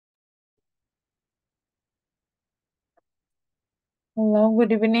Hello,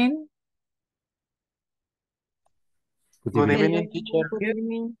 good evening. Good evening, teacher. Good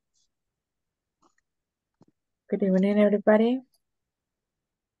evening. Good evening, everybody.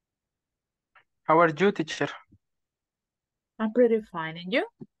 How are you, teacher? I'm pretty fine. And you?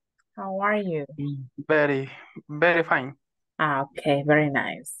 How are you? Very, very fine. Okay, very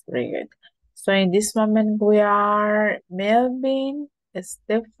nice. Very good. So in this moment, we are Melvin,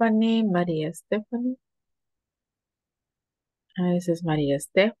 Stephanie, Maria Stephanie. This is Maria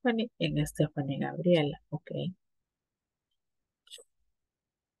Stephanie and Stephanie Gabriela. Okay.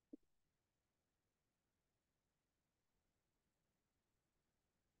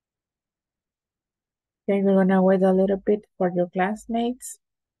 Okay, we're gonna wait a little bit for your classmates.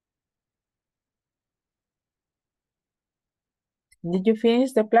 Did you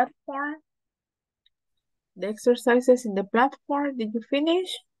finish the platform? The exercises in the platform, did you finish?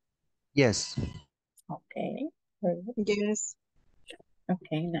 Yes. Okay. Very good. Yes.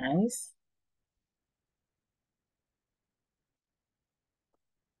 Okay, nice.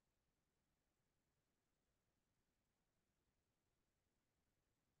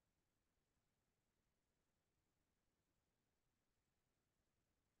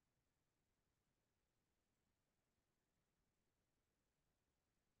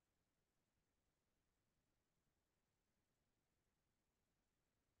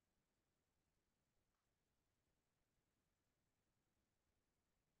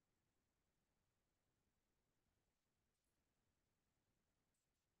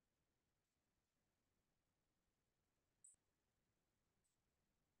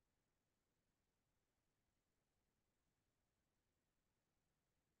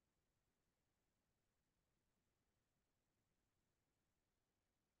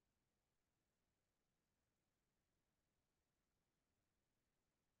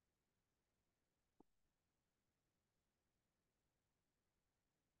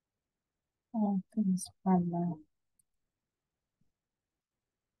 Oh, thanks, Mama.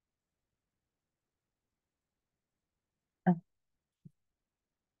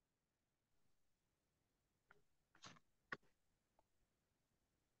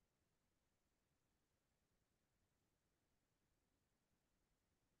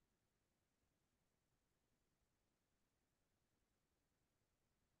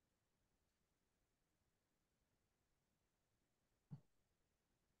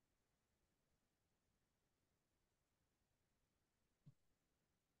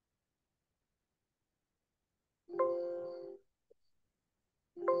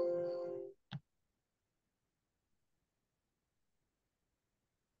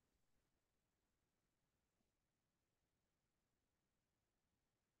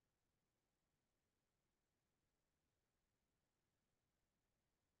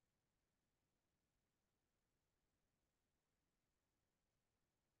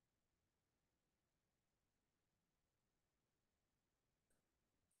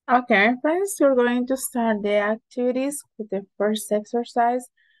 Okay, friends, we're going to start the activities with the first exercise.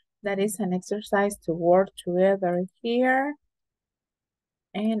 That is an exercise to work together here.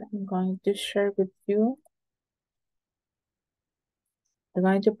 And I'm going to share with you. We're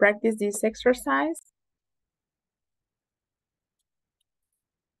going to practice this exercise.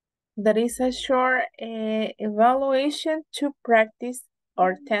 That is a short evaluation to practice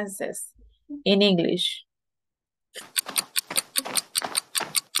our tenses in English.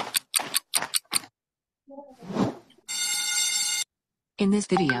 In this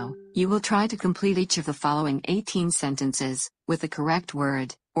video, you will try to complete each of the following 18 sentences with the correct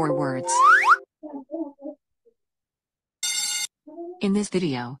word or words. In this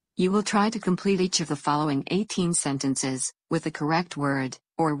video, you will try to complete each of the following 18 sentences with the correct word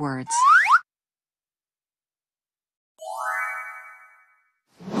or words.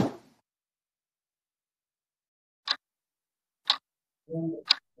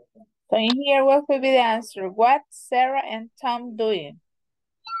 So in here, what will be the answer? What Sarah and Tom doing?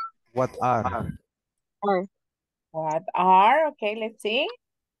 What are? Or What are? Okay, let's see.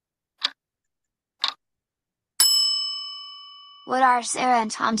 What are Sarah and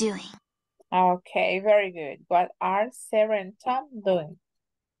Tom doing? Okay, very good. What are Sarah and Tom doing?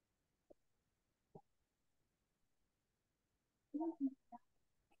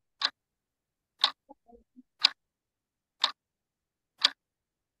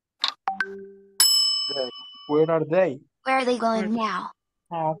 Where are they? Where are they going now?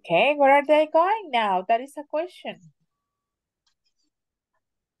 Okay, where are they going now? That is a question.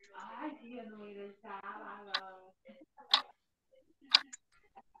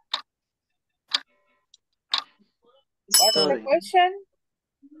 What's the Study. question?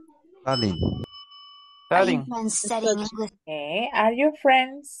 Studying. Are you Studying. friends studying English? Okay, are your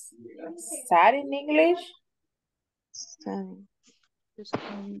friends studying English? Studying.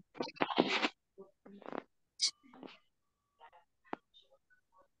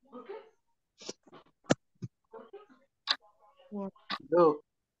 What Do.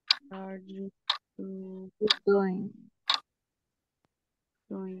 are you doing?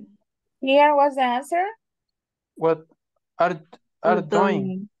 Here was the answer. What are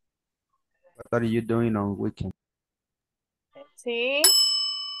doing? What are you doing on weekend? Let's see.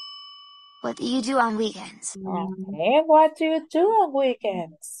 What do you do on weekends? Okay, what do you do on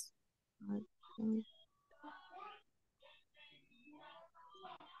weekends?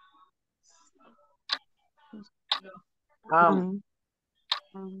 Um.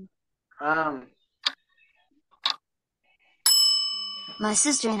 My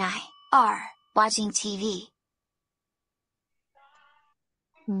sister and I are watching TV.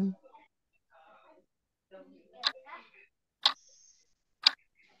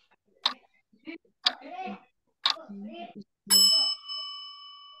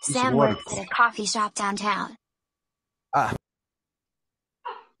 It's Sam work. works at a coffee shop downtown. Ah,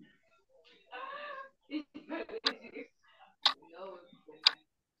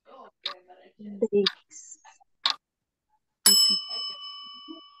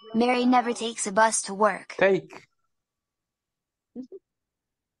 Mary never takes a bus to work. Take.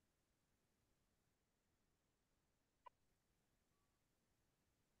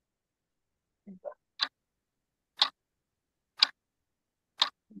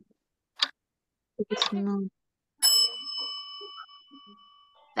 It's not.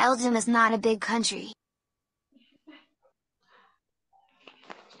 Belgium is not a big country.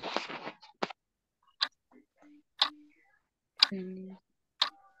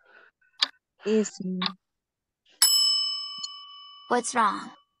 Isn't. What's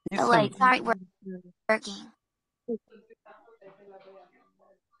wrong? The Isn't. lights aren't working.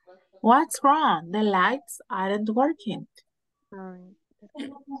 What's wrong? The lights aren't working. Sorry.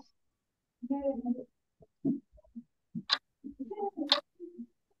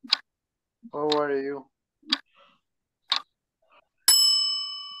 How are you?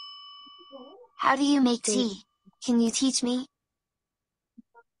 How do you make tea? Can you teach me?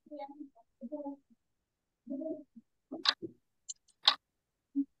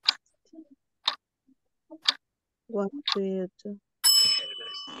 What do you do?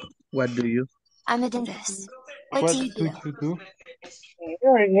 what do you? I'm a dentist. What What do you do do? you do? Okay,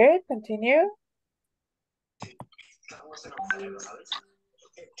 very good. Continue.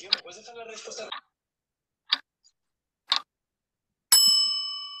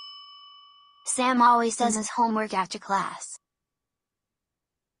 Sam always does his homework after class.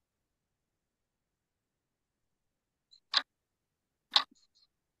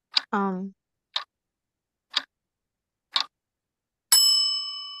 Um.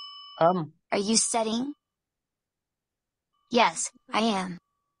 Are you studying? Yes, I am.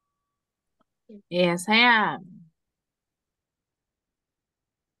 Yes, I am.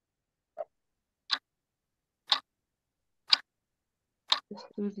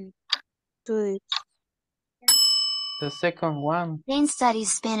 Study. The second one. Jane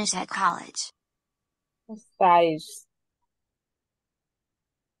studies Spanish at college. Studies.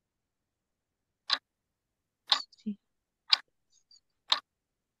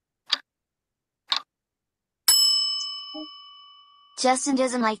 Justin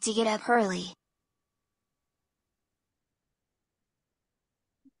doesn't like to get up early.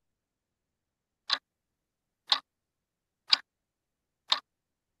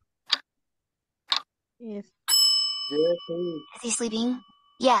 Yes. Is he sleeping?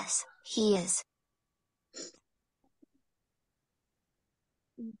 Yes, he is.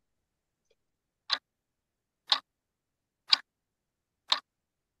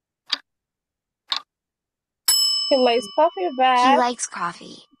 He likes coffee, He but likes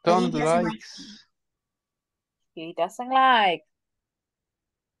coffee, but he Don't doesn't like. like tea. he doesn't like.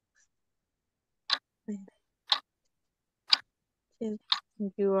 Yes.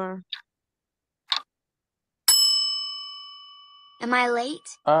 You are. Am I late?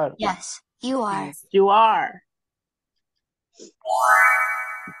 Are. Yes, you are. Yes, you are.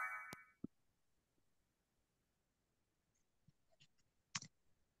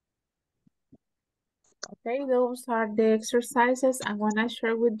 Okay, those are the exercises. I'm gonna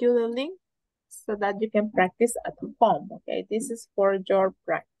share with you the link so that you can practice at home. Okay, this is for your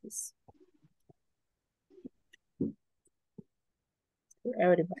practice. For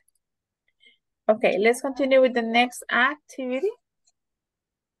everybody. Okay, let's continue with the next activity.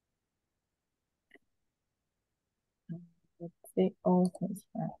 Let's see. Oh,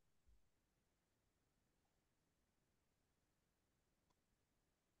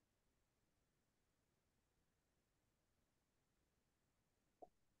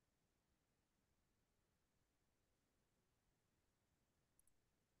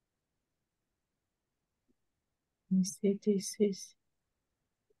 Let me see, this is.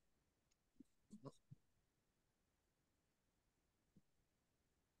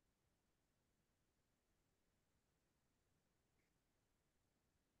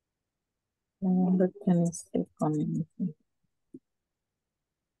 November 22nd.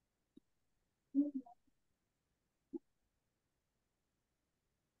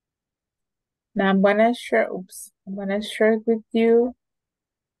 Now I'm gonna share with you.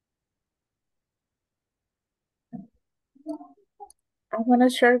 I'm gonna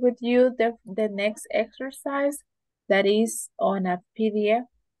share with you the next exercise that is on a PDF.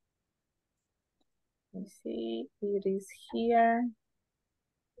 Let me see, it is here.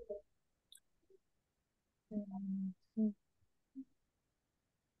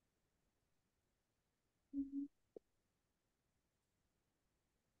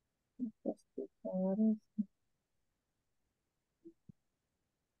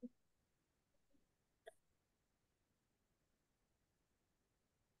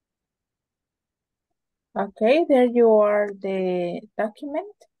 Okay, there you are, the document.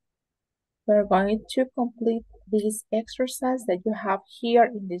 We're going to complete this exercise that you have here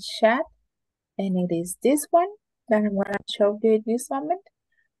in the chat, and it is this one that I'm going to show you in this moment.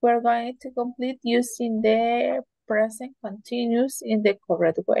 We're going to complete using the present continuous in the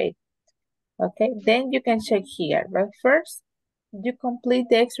correct way. Okay, then you can check here. But first, you complete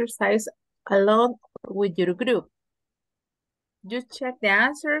the exercise alone with your group. You check the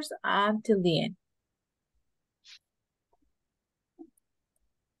answers until the end.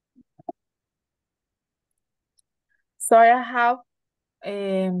 So I have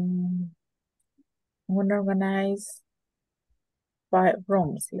I'm gonna organize 5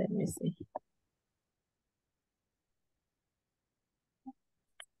 rooms. Let me see.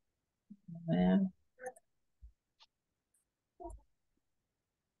 Well,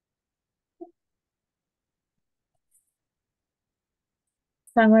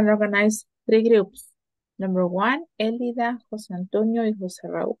 so I'm gonna organize 3 groups. Number 1, Elida, José Antonio, y José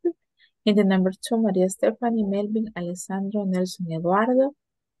Raúl. In the number 2, María Stephanie, Melvin, Alessandro, Nelson, Eduardo.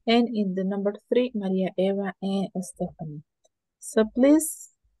 And in the number 3, María Eva and Stephanie. So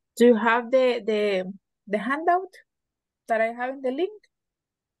please, do you have the handout that I have in the link?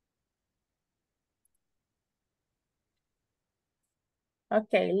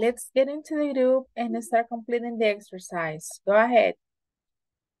 Okay, let's get into the group and start completing the exercise. Go ahead.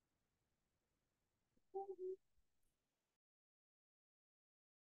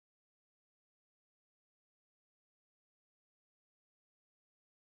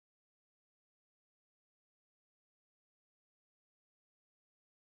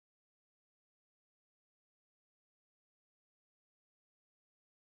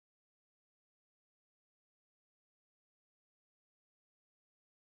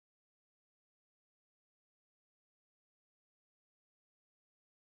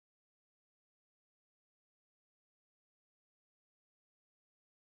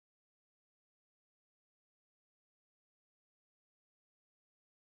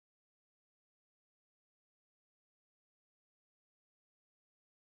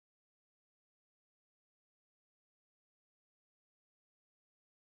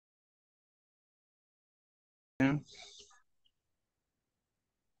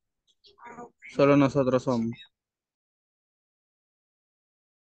 Solo nosotros somos.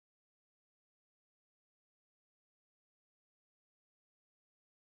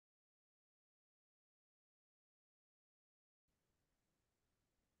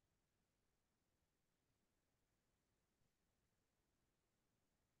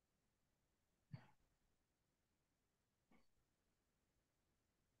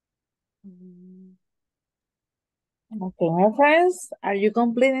 Okay, my friends, are you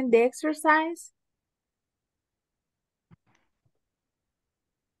completing the exercise?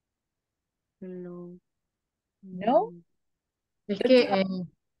 No. No? Es que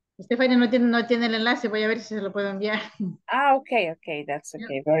Stephanie no tiene el enlace, voy a ver si se lo puedo enviar. Ah, okay, that's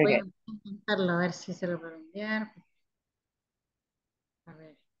okay, very Voy good. a intentarlo, a ver si se lo puedo enviar. A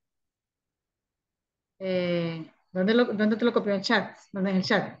ver. ¿Dónde te lo copió? ¿En chat? ¿Dónde es el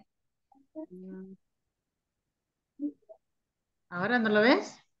chat? ¿Ahora no lo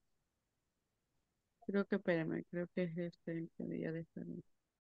ves? Creo que, espérame, creo que es este que debía de estar.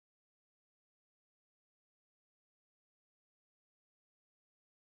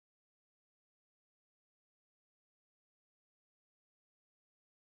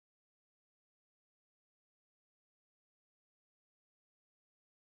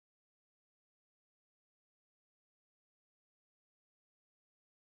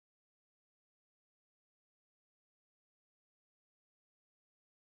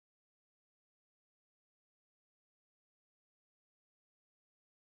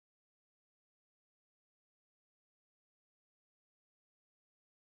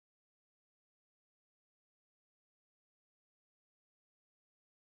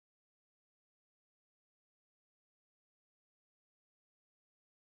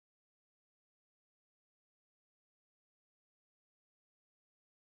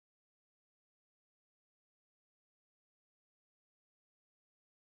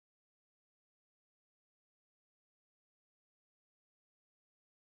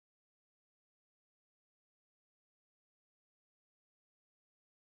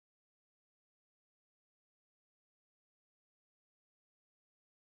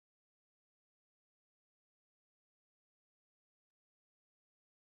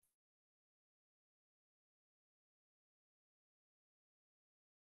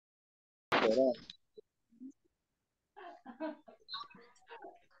 esperar.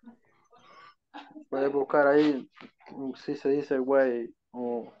 Puedes buscar ahí si se dice way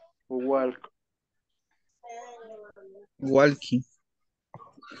o walk, Walking.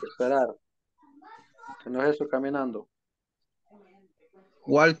 esperar. Que no es eso caminando.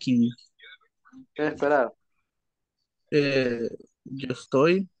 Walking. ¿Qué es esperar? Yo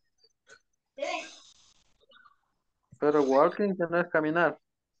estoy. Pero walking que no es caminar.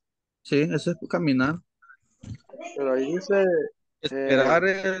 Sí, eso es caminar. Pero ahí dice, eh, Esperar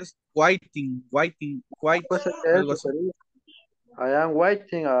es waiting, waiting, wait, pues sería algo eso, así. sería. I am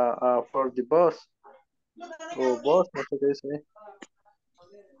waiting for the bus. O bus, no sé qué dice ahí.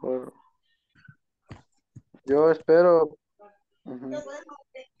 Por- yo espero. Ujú,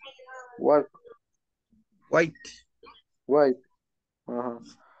 walk, Wait. wait. Ajá.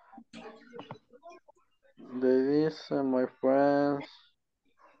 They dice, my friends.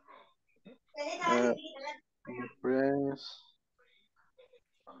 My friends.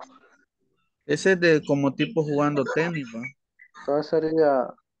 Ese es de como tipo jugando tenis, ¿va? Entonces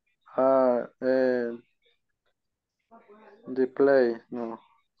sería the play. No,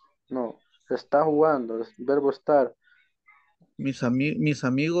 no. Está jugando. Es verbo estar. Mis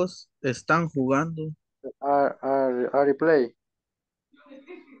amigos están jugando. Are play.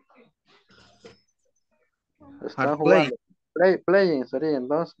 Are Están playing. jugando. Playing sería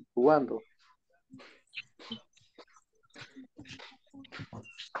entonces jugando.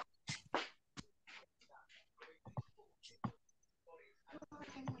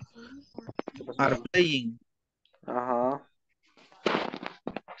 ¿Qué Are pasó? playing. Ajá.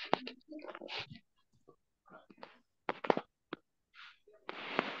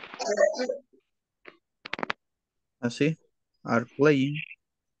 Así. Are playing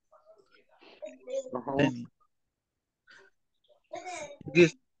Ajá. tenis.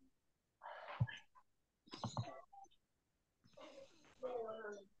 This-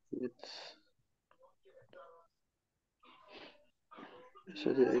 It's,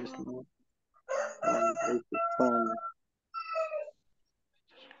 sería is not it's fun.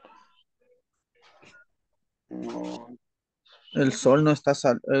 No. El sol no está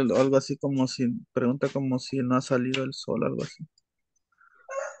algo así como si, pregunta como si no ha salido el sol, algo así.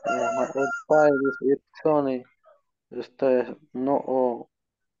 Outside it's sunny. No,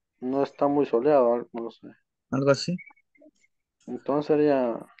 no está muy soleado, no sé. Algo así. Entonces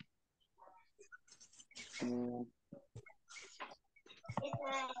sería. mm,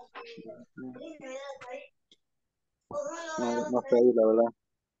 no, no sé ahí, la verdad.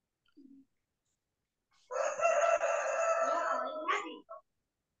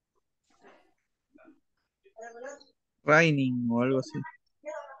 Raining o algo así.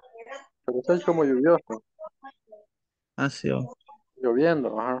 Pero eso es como lluvioso. Así,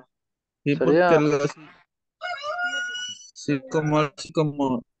 Lloviendo, ajá. sí, porque Sería. algo así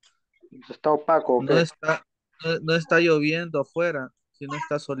como Está opaco, ¿o no qué? está, no está lloviendo afuera, sino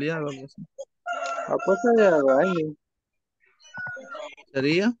está soleado, algo así. Ah, pues sería raining.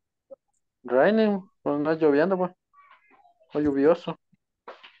 ¿Sería? Raining, pues no es lloviendo, pues. O lluvioso.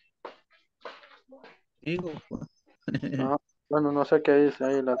 Digo, pues. Ajá. Bueno, no sé qué dice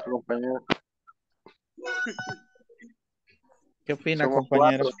ahí la otra compañera. ¿Qué opina, Somos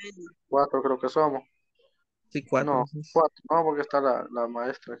compañero? cuatro creo que somos. Sí, cuatro. No, Sí. cuatro, no, porque está la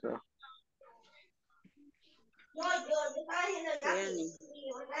maestra, creo. Vean,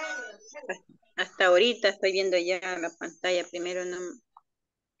 hasta ahorita estoy viendo ya la pantalla. Primero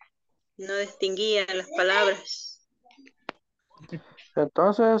no distinguía las palabras.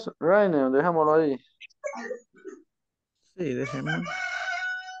 Entonces, raining, dejémoslo ahí. Sí, dejemos.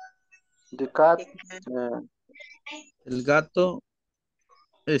 The cat, eh, El gato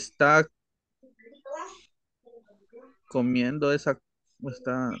está comiendo está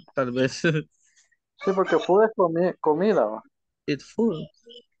tal vez sí, porque food es comida, va. eat food.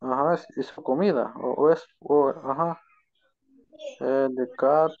 Ajá, es su comida, ajá. The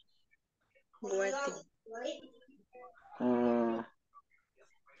cat, Guate. eh,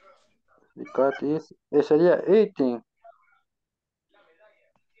 the cat sería eating,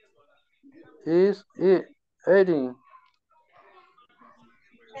 eating,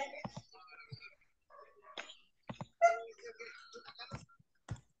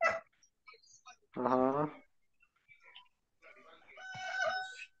 ajá,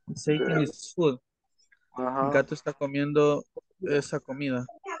 It's eating de- its food. El ajá, gato está comiendo esa comida.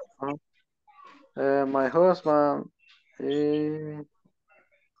 ajá. My husband, y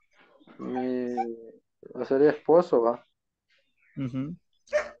mi, sería esposo, va. Ujú.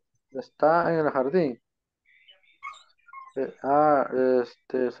 Está en el jardín. Sería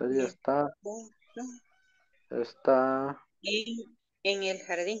está, En el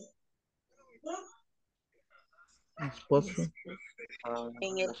jardín. Esposo.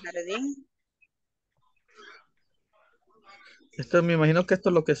 En el jardín. Esto me imagino que esto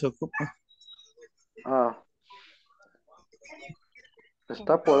es lo que se ocupa.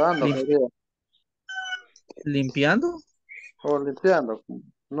 está podando, Lim- sería, limpiando. o limpiando.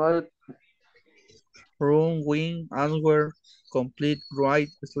 No hay, Room, win, answer, complete,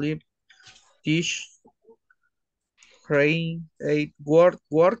 write, sleep, teach, train, eight, work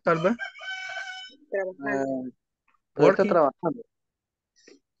tal vez. Trabajando. está Working, trabajando.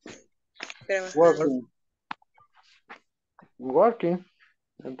 Trabajando. Working.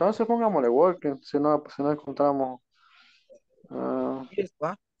 Entonces pongámosle working, si no encontramos yes,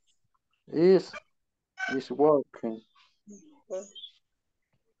 va. is working.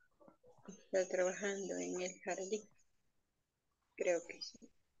 Está trabajando en el jardín. Creo que sí.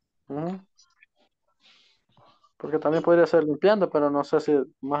 Ujú. Porque también podría ser limpiando, pero no sé si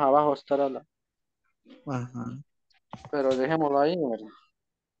más abajo estará Ajá. pero dejémoslo ahí, ¿verdad?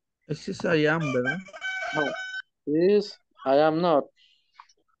 Ese es I am, ¿verdad? No. Is I am not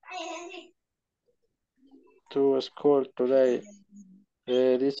to school today.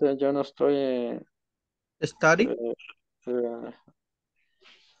 Dice yo no estoy Study, eh,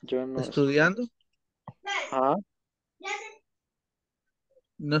 yo no estudiando. ah,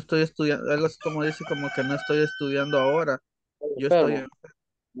 No estoy estudiando, algo así como dice como que no estoy estudiando ahora. estoy Yo estoy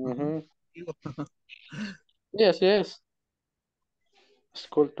enfermo. Ajá. Ujú. Digo, Yes, yes.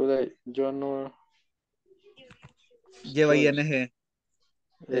 School today. Yo no lleva estoy. ing.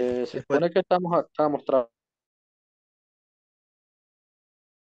 Se Después, supone que estamos trabajando.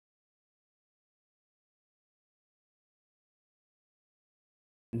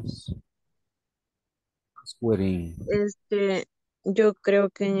 Sweating. Yo creo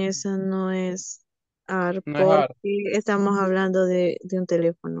que en esa no es AR, No es porque hard. estamos hablando de un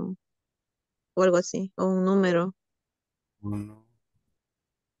teléfono o algo así, o un número. Uno.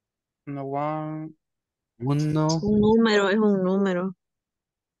 No one. Uno. Un número es un número.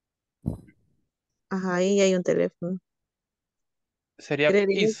 Ajá, ahí hay un teléfono. Sería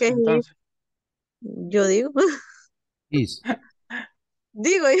Creería is, que es ir. entonces. Yo digo, Is.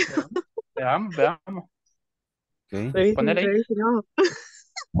 digo yo. Veamos, veamos. Okay. Revisen, Ponele ahí. revisen, no.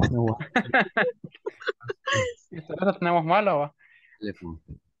 No one. Y esta vez la tenemos mala, va. Teléfono.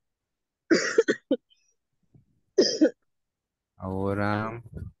 Ahora,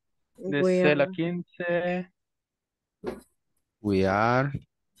 We are, Desde la 15, we are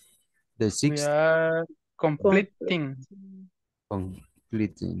the we sixth are con- completing.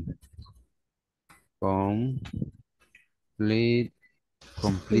 completing. Complete.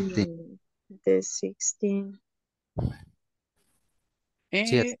 Completing. the 16.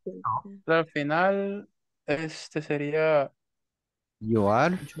 Siete. Y al final, este sería You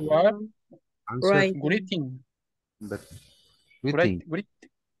are you are answer. Right. greeting. But Great, greeting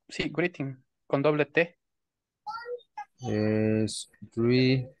sí, greeting. Con doble T. is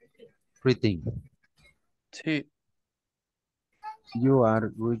greeting. Sí, You are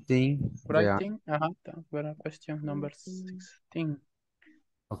greeting the writing. Ajá, buena question number 16.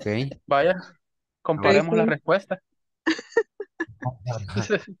 okay. Vaya, Ahora comparemos la Revisen. respuesta.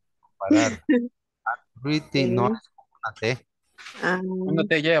 parar. Greeting no Sí. es como una T. Ah, ¿Dónde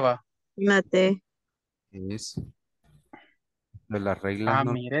te lleva? una T. Es de las reglas, Ah,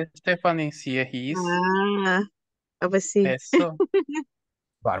 ¿no? mire, Stephanie, si es is. Ah, pues sí. Eso.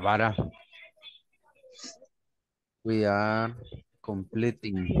 Bárbara. We are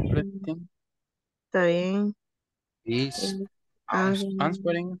completing Completing. Está bien. is Ah,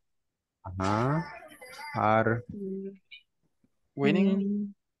 Answering. ajá, are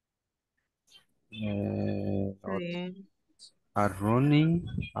Winning. está bien. are running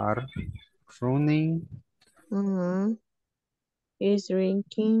Ujú. Is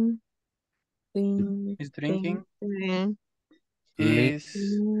drinking. Is Drinking. drinking. Está bien. play,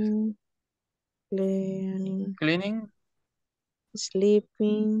 Is Cleaning. cleaning.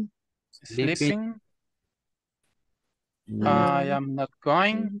 Sleeping. sleeping. Sleeping. I mm, am not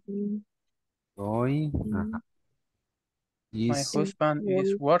going. going, ajá, My is husband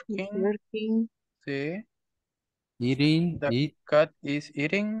is working. Working. Sí. eating, The eat, cat is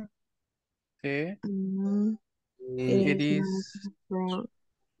eating. Sí. It It is is.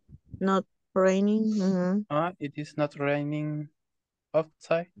 not raining. Ujú. It is not raining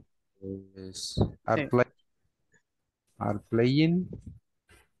outside. is Sí. are playing,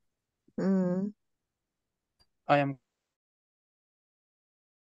 Mm. I am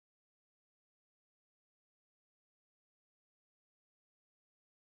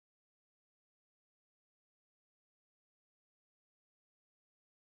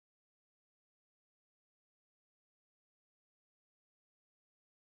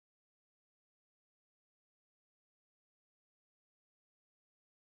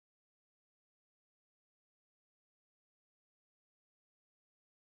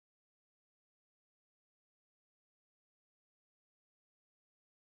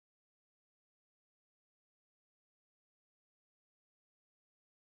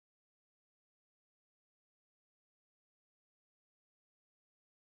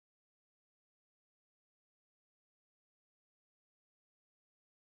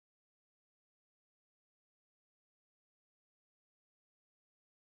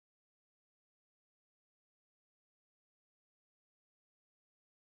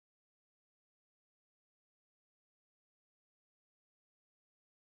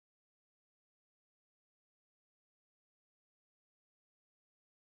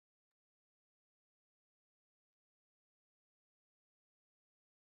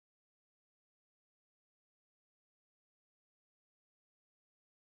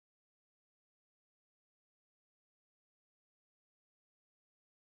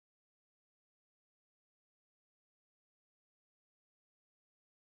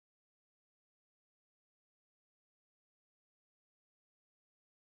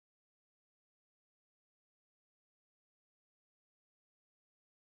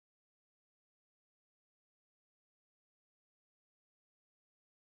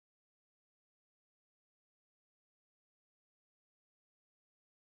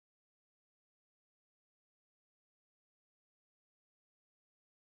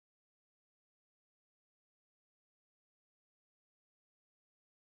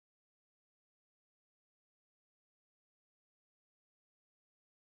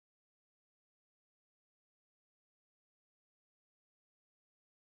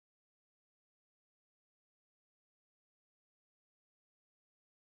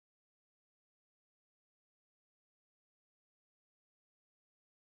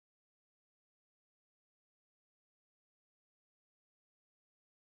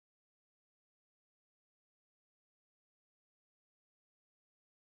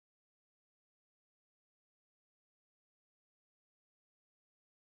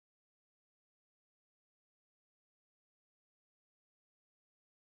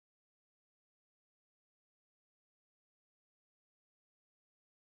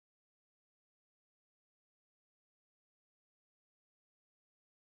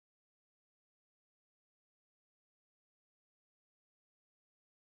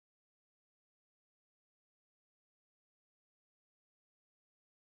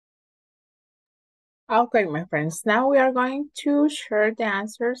Okay, my friends, now we are going to share the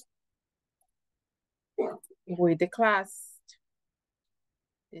answers with the class.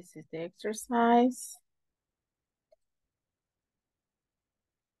 This is the exercise.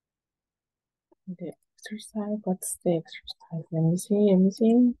 The exercise, what's the exercise? Let me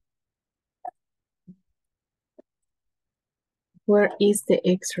see. Where is the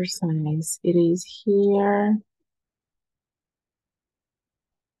exercise? It is here.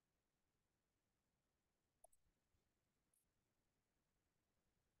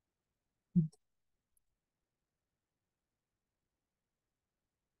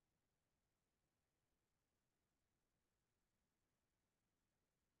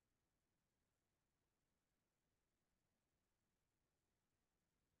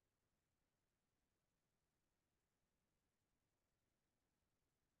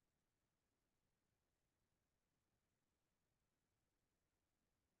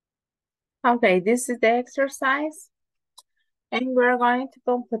 Okay, this is the exercise, and we're going to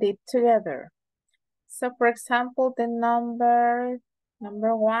complete it together. So, for example, the number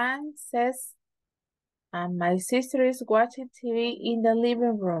 1 says, my sister is watching TV in the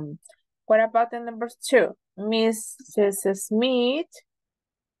living room. What about the number 2? Mrs. Smith.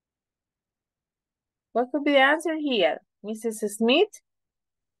 What could be the answer here? Mrs. Smith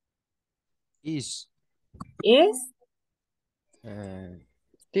Is. is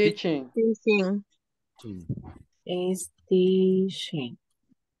Teaching. Teaching. teaching.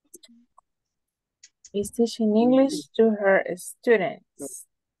 Is teaching English to her students.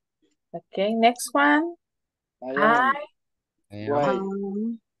 Okay, next one. I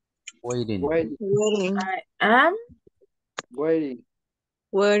am waiting. Waiting. I am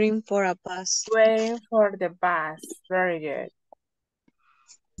waiting For a bus. waiting for the bus. Very good.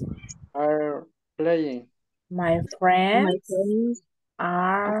 are playing My My friends friends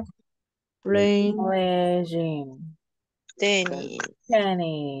are playing playing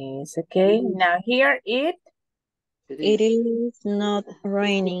tennis. Okay, now here it It is not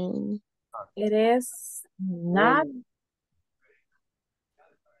raining. it is not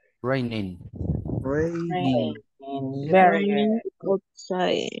raining raining. It's Very raining good.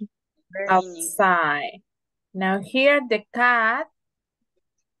 outside. Outside. Now here the cat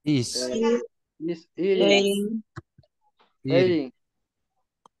Is. is Eating. eating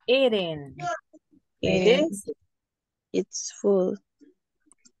eating. It Eating is its food.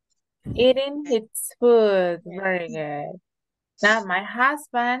 eating its food. Very good. Now my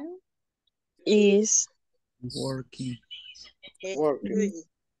husband Is Working.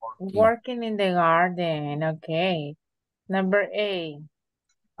 working in the garden. Okay. Number 8.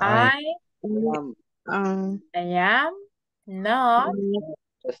 I I um am not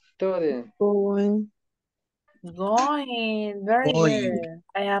student going going. Very Going. good.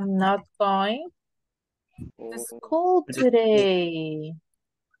 I am not going to school today.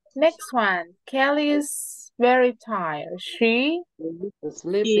 Next one. Kelly is very tired. She?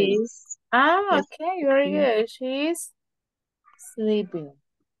 sleeping is Okay, very good. She's sleeping.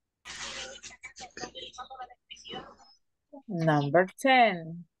 Number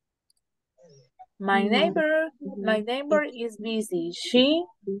 10. My neighbor is busy. She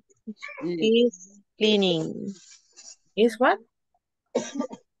is cleaning. is what?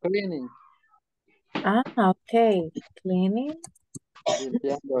 cleaning Okay. Cleaning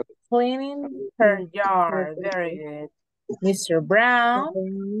limpiando her yard. Very good. Mr.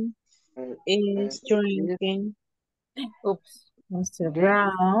 Brown. Is drinking. Oops. Mr. Drink.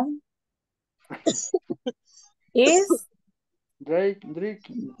 Brown is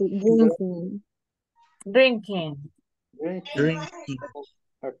drinking drinking Drinking.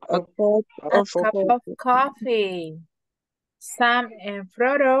 a a cup cup of coffee. Sam and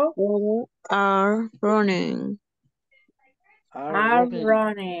Frodo are running are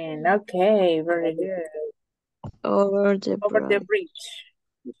running. Okay, very good. over the bridge.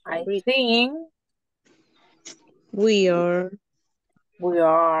 I think we are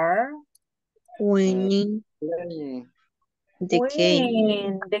winning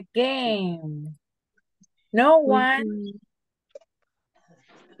playing the game. No one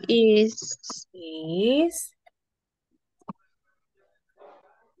is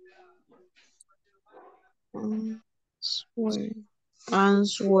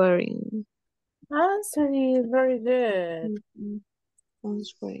answering. answering. Very good.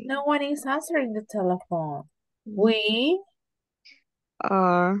 Answering. No one is answering the telephone. We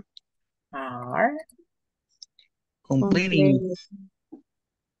Are Completing.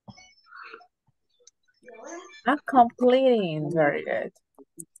 completing. Very good.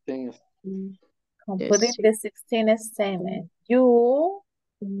 things Completing the 16th statement. You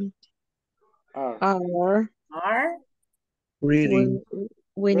are Are Reading.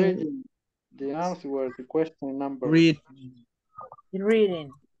 winning. Reading. The answer was the question number. Read.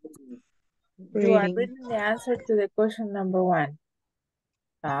 reading. You are Reading. reading the answer to the question number 1.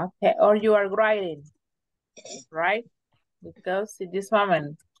 Okay, or you are writing, right? Because in this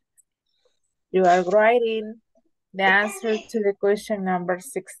moment, you are writing the answer to the question number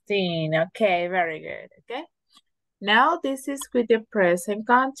 16. Okay, very good, okay? Now this is with the present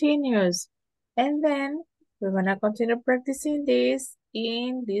continuous. And then we're gonna continue practicing this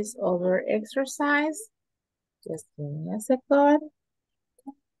in this other exercise. Just give me a second.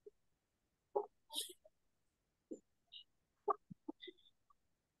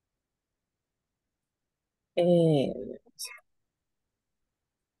 Eh,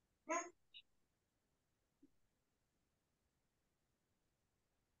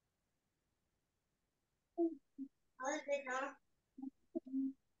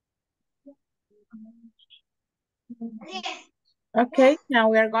 Okay, now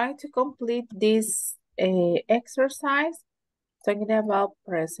we are going to complete this exercise talking about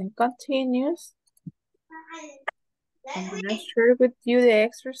present continuous. I'm going to share with you the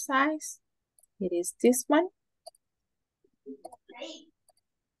exercise. It is this one.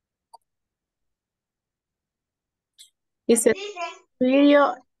 It says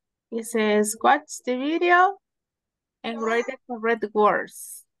video. It says watch the video and write the correct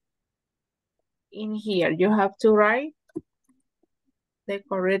words. In here, you have to write the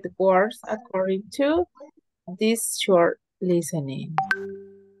correct words according to this short listening.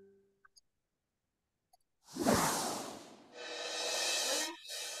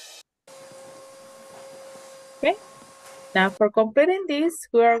 Okay, now for completing this,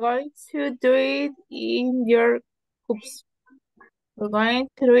 we are going to do it in your groups. We're going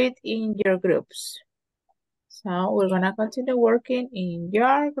to do it in your groups. So we're gonna continue working in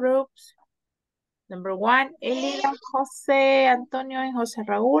your groups. Number 1, Elida, Jose, Antonio, and Jose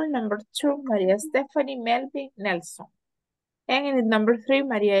Raúl. Number 2, Maria Stephanie, Melvin, Nelson. And in number 3,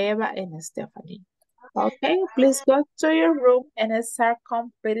 Maria Eva and Stephanie. Okay, please go to your room and start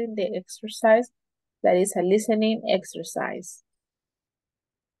completing the exercise. That is a listening exercise.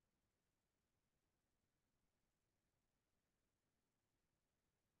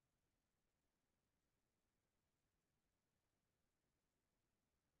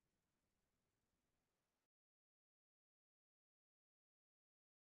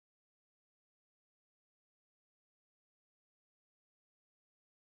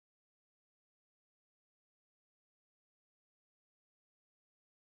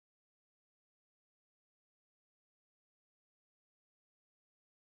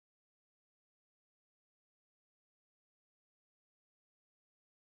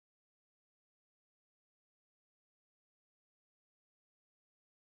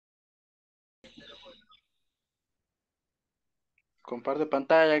 Comparte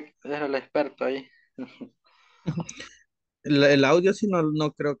pantalla, es el experto ahí. El audio sí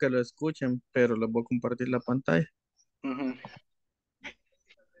no creo que lo escuchen, pero les voy a compartir la pantalla. Ujú.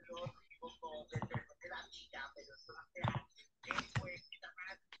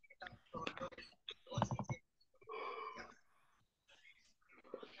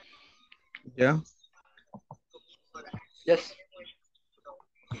 ¿Ya? Yes.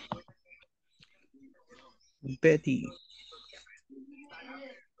 Betty.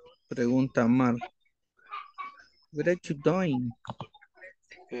 Pregunta Mar. What are you doing?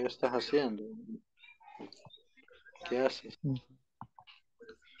 ¿Qué estás haciendo? ¿Qué haces?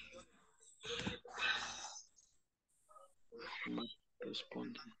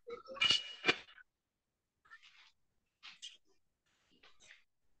 Responde.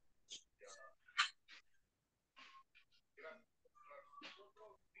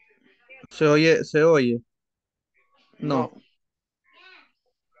 ¿Se oye? ¿Se oye? No.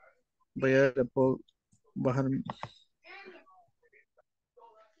 Voy a le puedo bajar.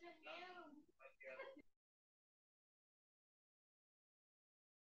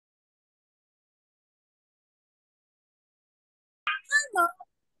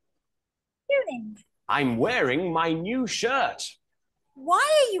 I'm wearing my new shirt. Why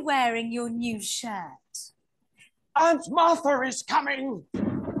are you wearing your new shirt? Aunt Martha is coming.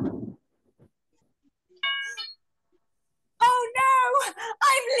 Oh no,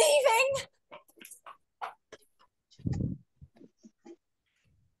 I'm leaving.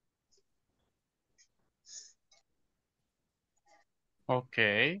 Ok.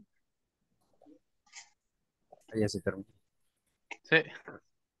 Ya se terminó. Sí.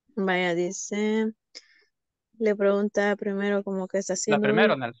 Vaya, dice, le pregunta primero como que está La haciendo.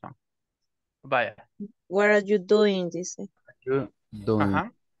 primera, Nelson. Vaya. What are you doing? Dice. You doing.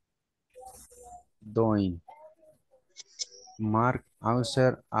 Ajá. doing? Mark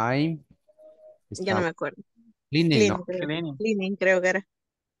answer, I'm. Ya no me acuerdo. Cleaning, no. Cleaning, creo. Cleaning. Cleaning, creo que era.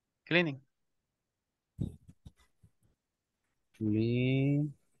 Cleaning.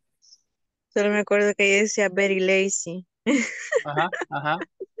 Clean. Solo me acuerdo que ella decía very lazy. Ajá, ajá.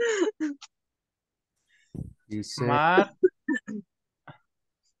 Dice, Mark,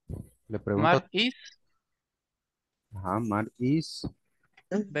 le pregunto. Mark is Ajá, Mark is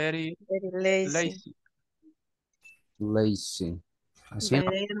very Very lazy. lazy. lazy. Así Vaya,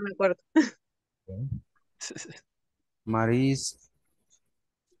 de ella no me acuerdo. no. Mark is,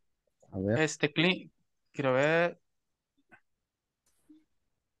 a ver, Clean. Quiero ver.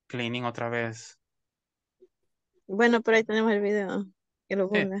 Cleaning otra vez. Bueno, pero ahí tenemos el video. Que lo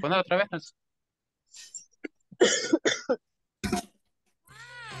Sí, ponga. poner otra vez, Nelson.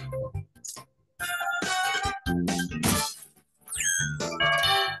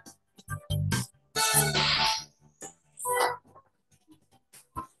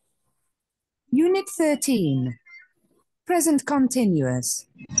 Unit 13. Present continuous.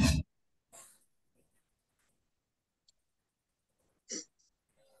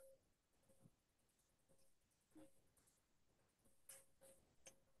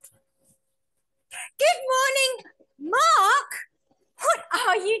 Good morning, Mark. What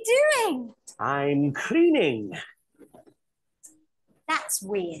are you doing? I'm cleaning. That's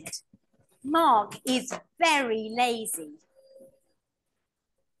weird. Mark is very lazy.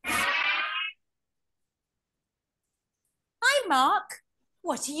 Hi, Mark.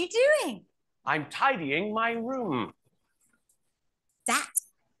 What are you doing? I'm tidying my room. That.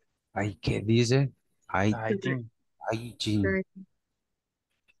 ay, ¿qué dice? Ay, Hygiene. hygiene.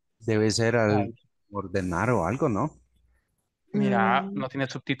 Debe ser al ordenar o algo, ¿no? Mira, no tiene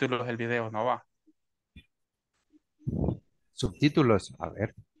subtítulos el video, no va. Subtítulos, a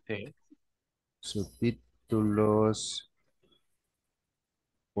ver. Sí. Subtítulos.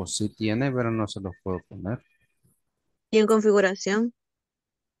 Pues sí tiene, pero no se los puedo poner. Y en configuración.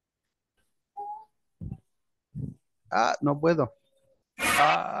 Ah, no puedo.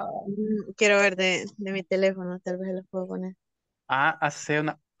 Quiero ver de mi teléfono, tal vez lo puedo poner. Hace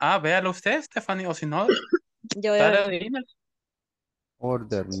una. Véalo usted, Stephanie, o si no, Yo voy a dale ver. de email.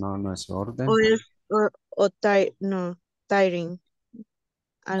 Order, no, no es orden. No, tiring.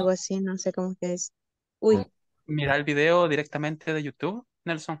 Algo así, no sé cómo que es. Uy, Mira el video directamente de YouTube,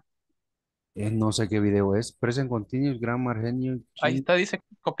 Nelson. No sé qué video es. Present continuous, grammar, genio, Ahí está, dice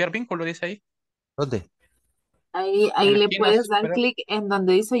copiar vínculo, dice ahí. ¿Dónde? Ahí En la le esquina puedes dar superior. clic en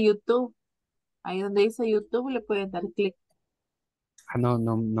donde dice YouTube. Ahí donde dice YouTube le puedes dar clic. Ah, no,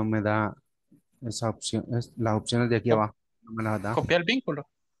 no me da esa opción. Las opciones de aquí abajo no me las da. Copiar vínculo.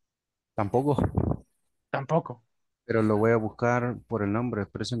 Tampoco. Tampoco. Pero lo voy a buscar por el nombre.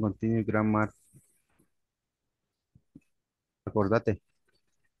 Present continuous, grammar. Acordate.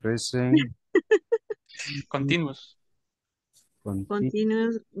 Present Continuous.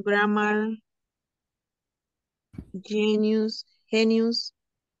 continuous, grammar, genius,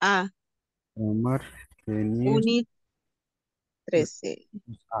 grammar, genius. unit 13.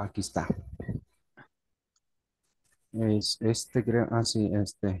 Aquí está. Es este, creo. Ah, sí,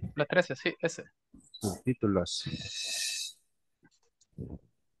 este. La 13, sí, ese. Subtítulos.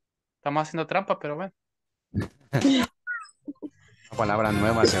 Estamos haciendo trampa, pero bueno. Una palabra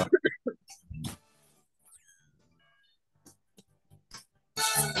nueva se va.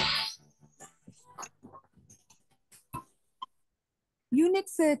 Unit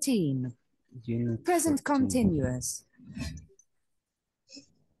 13. Unit Present 13. continuous.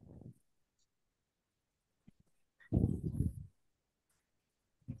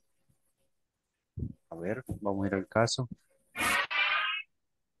 A ver, vamos a ir al caso.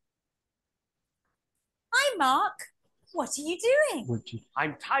 Hi, Mark. What are you doing?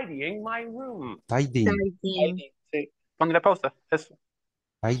 I'm tidying my room. Tidying. Sí. Ponle pausa. Eso.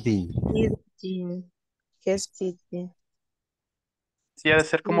 Tidying. ¿Qué es tidying? Sí, ha de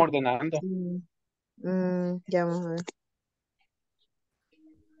ser como ordenando. Ya vamos a ver.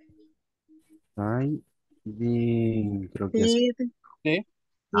 Tidying. Creo que es. Sí.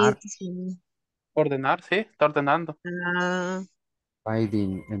 Tidying. Ordenar, sí. Está ordenando.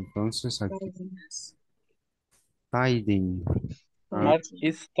 Tidying. Entonces aquí. Tidying. Mark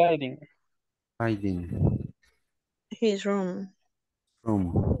is tidying. Tidying. His room.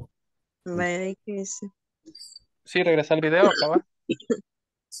 Room. Vaya, ¿qué dice? Sí, regresa al video, acaba.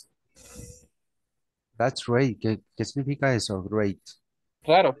 That's great. ¿Qué significa eso? Great.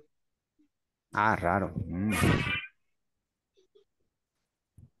 Claro. Ah, raro.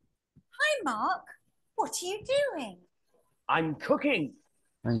 Hi, Mark. What are you doing? I'm cooking.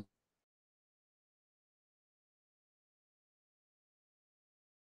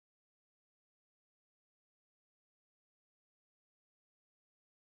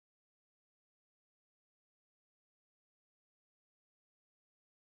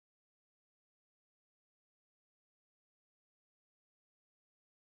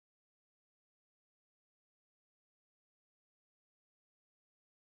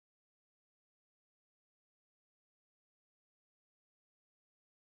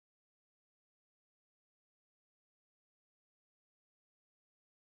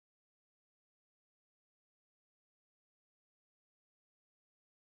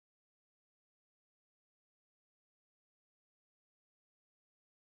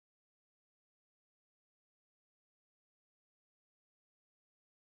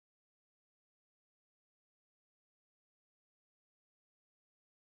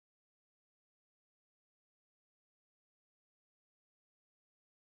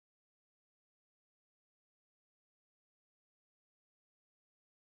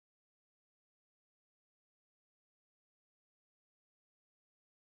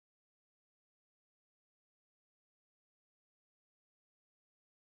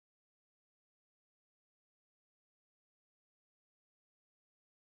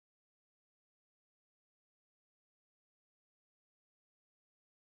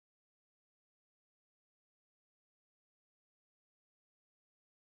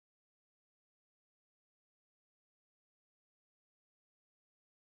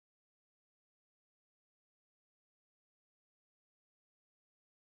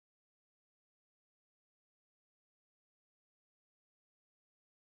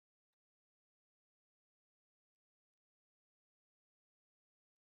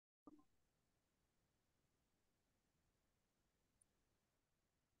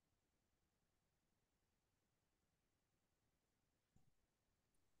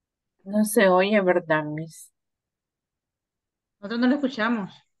 No se oye, ¿verdad, Miss? Nosotros no lo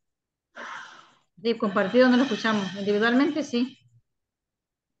escuchamos. Sí, compartido no lo escuchamos. Individualmente sí.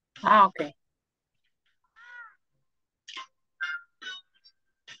 Ah, ok.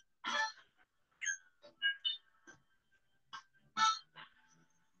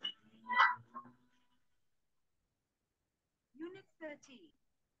 Unit 13.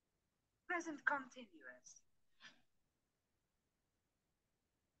 Present continuous.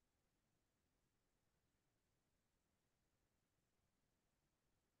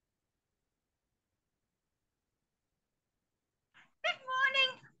 Good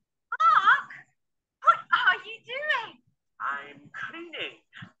morning, Mark. What are you doing? I'm cleaning.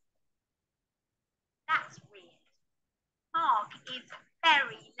 That's weird. Mark is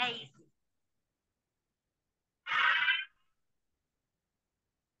very lazy.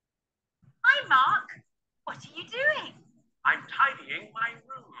 Hi, Mark. What are you doing? I'm tidying my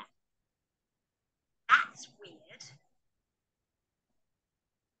room. That's weird.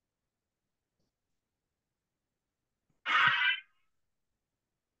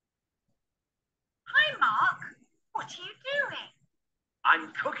 Hi, Mark. What are you doing?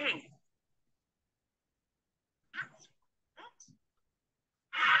 I'm cooking. That's weird.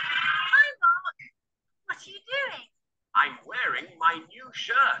 Hi, Mark. What are you doing? I'm wearing my new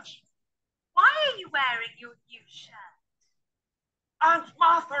shirt. Why are you wearing your new shirt? Aunt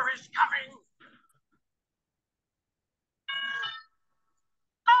Martha is coming.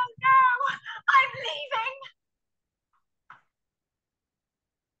 Oh no, I'm leaving.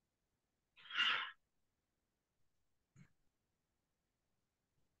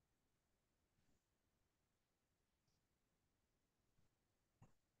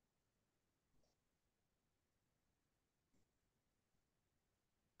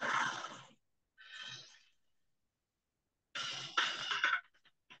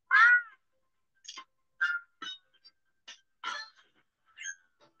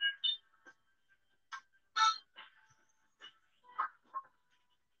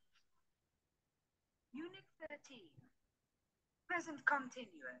 Unit 13. Present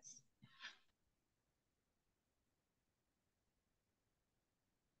continuous.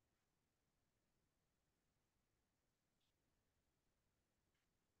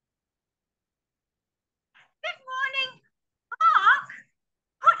 Good morning, Mark.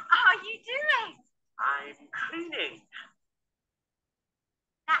 What are you doing? I'm cleaning.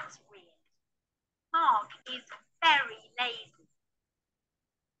 That's weird. Mark is very lazy.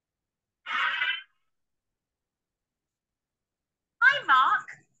 Hi, Mark.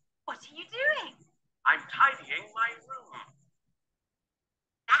 What are you doing? I'm tidying my room.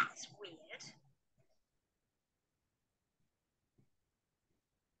 That's weird.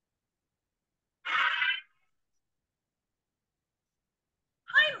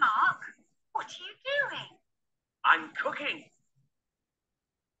 Hi, Mark. What are you doing? I'm cooking.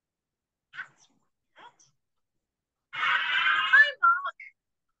 That's weird. Hi, Mark.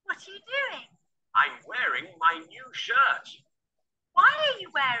 What are you doing? I'm wearing my new shirt. Why are you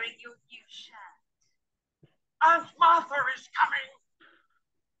wearing your new shirt? Aunt Martha is coming.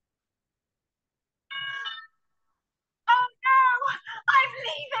 Oh no, I'm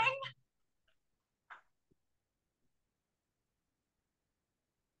leaving.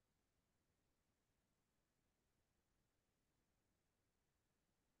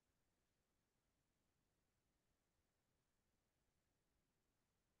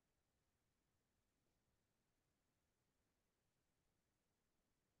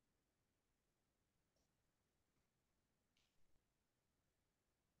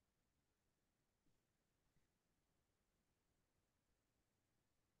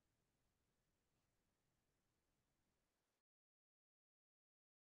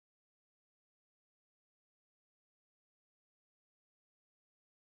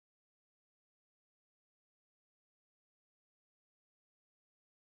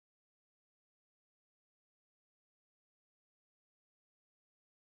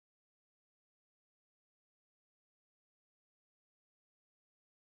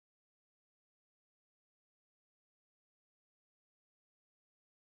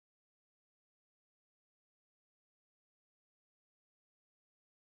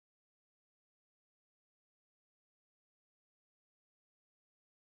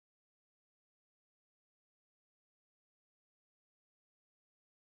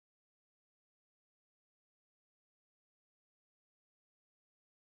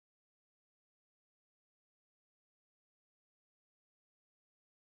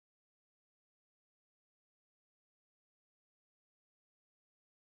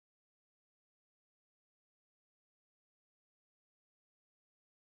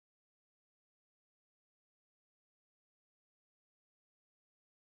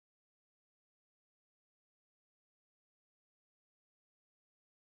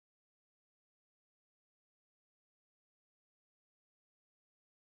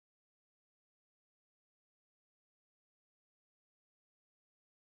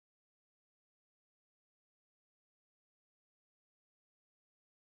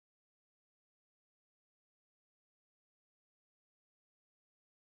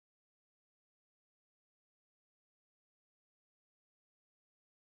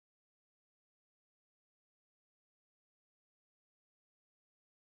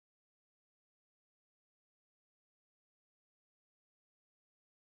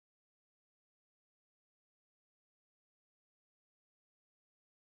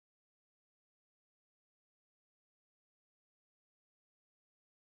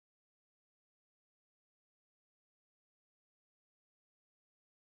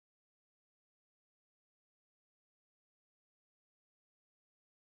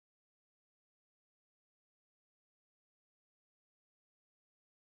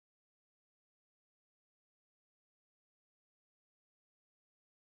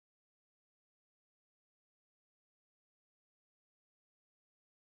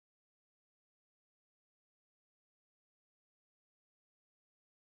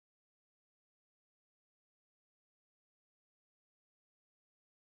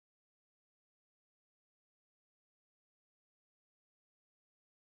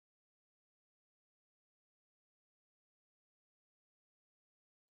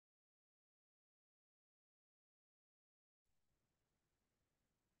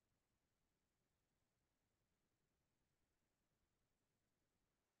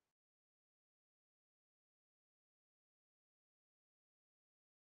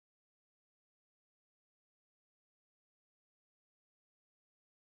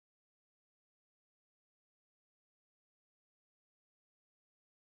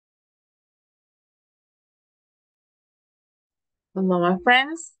 Hello, my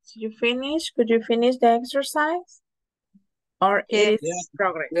friends. Did you finish? Could you finish the exercise? Or Yes. it is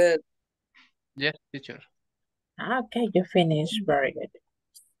progress? Yes. Yes, teacher. Okay, you finished. Very good.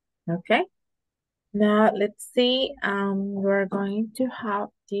 Okay. Now let's see. We're going to have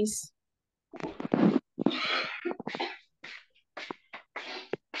this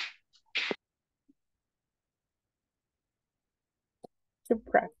to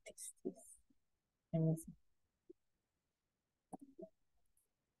practice this. Let me see.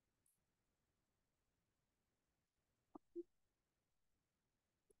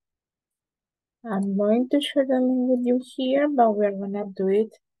 I'm going to share the link with you here, but we're gonna do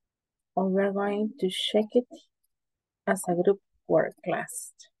it, or we're going to check it as a group work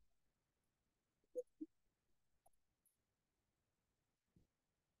class.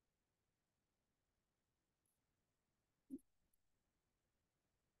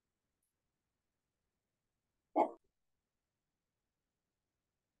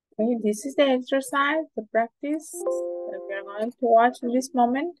 Okay, this is the exercise, the practice that we're going to watch in this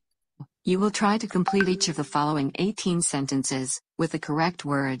moment. You will try to complete each of the following 18 sentences with the correct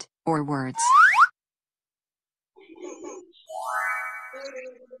word or words.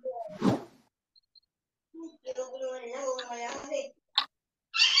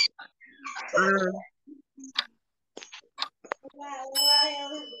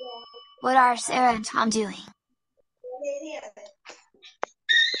 What are Sarah and Tom doing?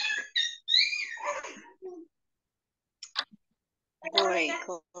 Oh my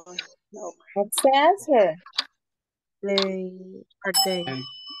God. No. What's the answer? They are they.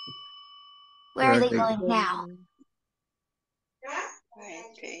 Where are they going now?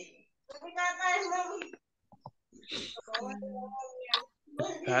 Okay.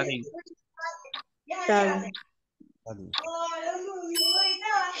 Studying. Studying.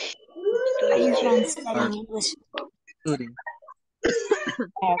 Are you friends studying English? Studying.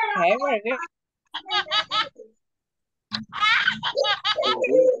 Okay, very good.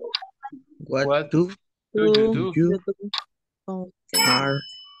 What do Do you do? you Okay. are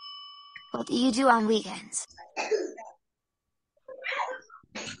What do you do on weekends?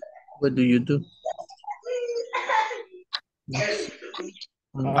 what do you do?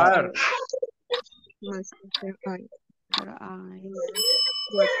 Are. My sister,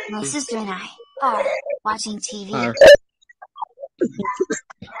 My sister and I are watching TV. Are.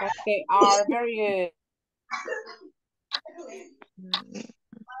 Okay, are very good.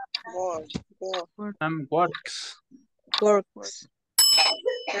 Works. works.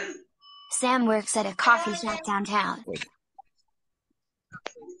 Sam works at a coffee shop downtown.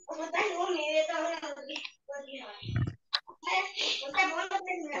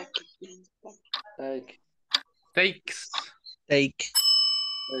 Take. Takes.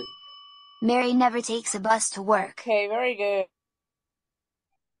 Mary never takes a bus to work. Okay, very good.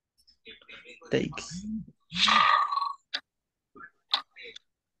 Takes.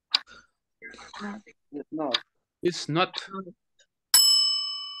 It's not. It's not.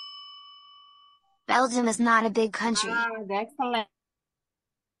 Belgium is not a big country. Excellent.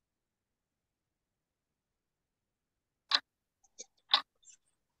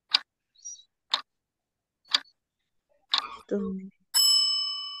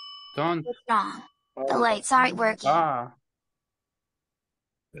 Don't. What's wrong? The lights aren't working. Ah.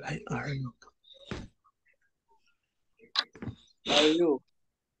 Like aren't. Are you?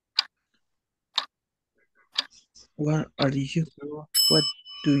 What are you? What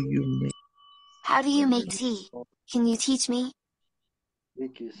do you make? How do you make tea? Can you teach me?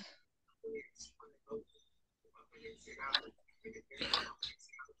 Vicky's.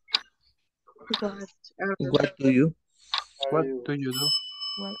 What do you? What do you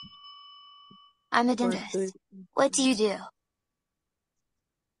do? I'm a dentist. What do you do?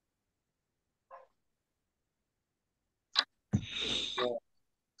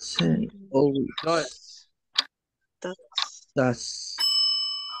 Say always. Does.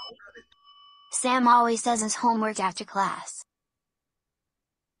 Sam always does his homework after class.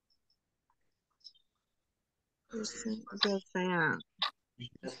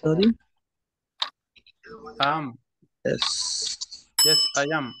 Study? Yes. Yes. Yes, I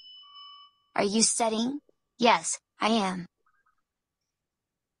am. Are you studying? Yes, I am.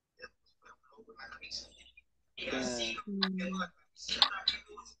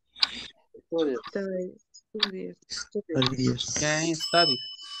 Studies. Jane studies.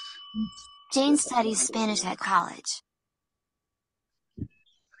 Jane studies Spanish at college.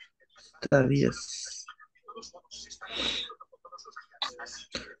 Studies.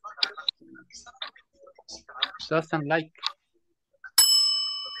 Doesn't like.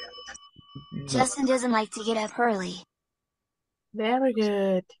 Justin doesn't like to get up early. Very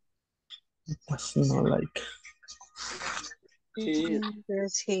good. Does not like. He is.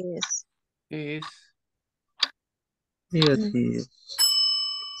 Yes, he is. Is. Yes, he is.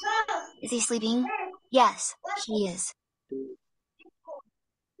 Is he sleeping? Yes, he is.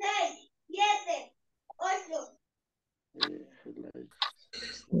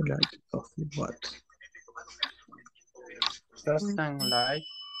 He like coffee, what? Doesn't like.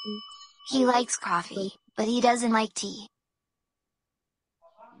 He likes coffee, but he doesn't like tea.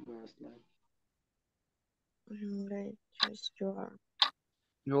 Right, just you are.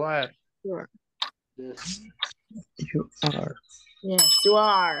 You are. You are. Yes. You are. Yes, you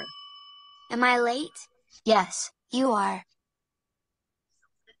are. Am I late? Yes, you are.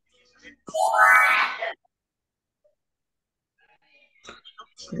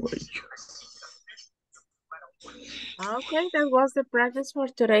 Wait. Okay, that was the practice for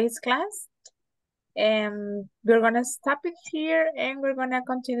today's class. We're gonna stop it here and we're gonna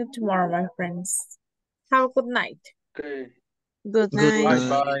continue tomorrow, my friends. Have a good night. Okay. Good night. Bye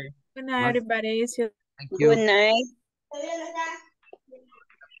bye. Good night, everybody. See you Thank you. Good night.